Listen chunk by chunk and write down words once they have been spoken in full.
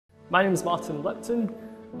My name is Martin Lipton.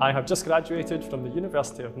 I have just graduated from the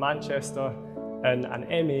University of Manchester in an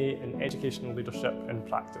MA in Educational Leadership in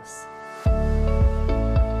Practice.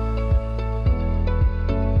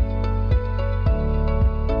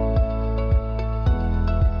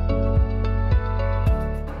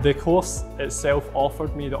 The course itself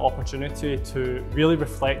offered me the opportunity to really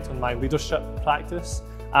reflect on my leadership practice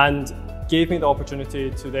and gave me the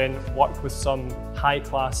opportunity to then work with some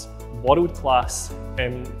high-class, world-class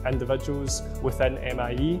individuals within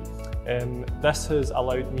MIE. This has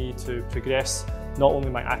allowed me to progress not only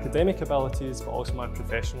my academic abilities but also my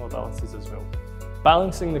professional abilities as well.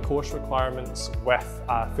 Balancing the course requirements with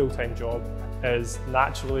a full-time job is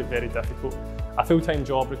naturally very difficult. A full-time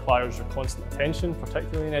job requires your constant attention,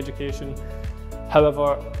 particularly in education.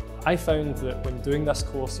 However, I found that when doing this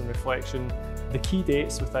course in reflection, the key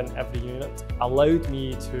dates within every unit allowed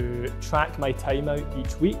me to track my time out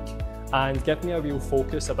each week and give me a real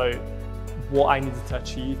focus about what I needed to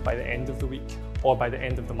achieve by the end of the week or by the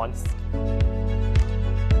end of the month.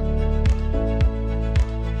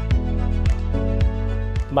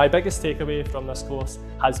 My biggest takeaway from this course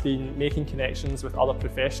has been making connections with other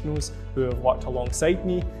professionals who have worked alongside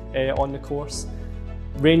me on the course,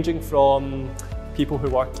 ranging from people who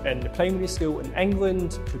work in the primary school in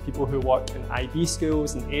England to people who work in IB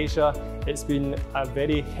schools in Asia. It's been a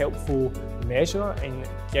very helpful measure in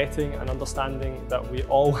getting an understanding that we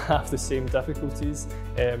all have the same difficulties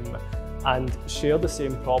and share the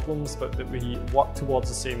same problems, but that we work towards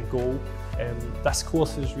the same goal. This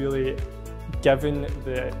course has really given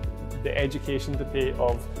the education debate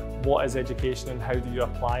of what is education and how do you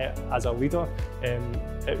apply it as a leader.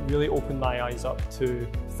 It really opened my eyes up to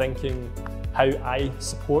thinking how I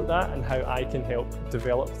support that and how I can help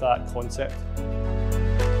develop that concept.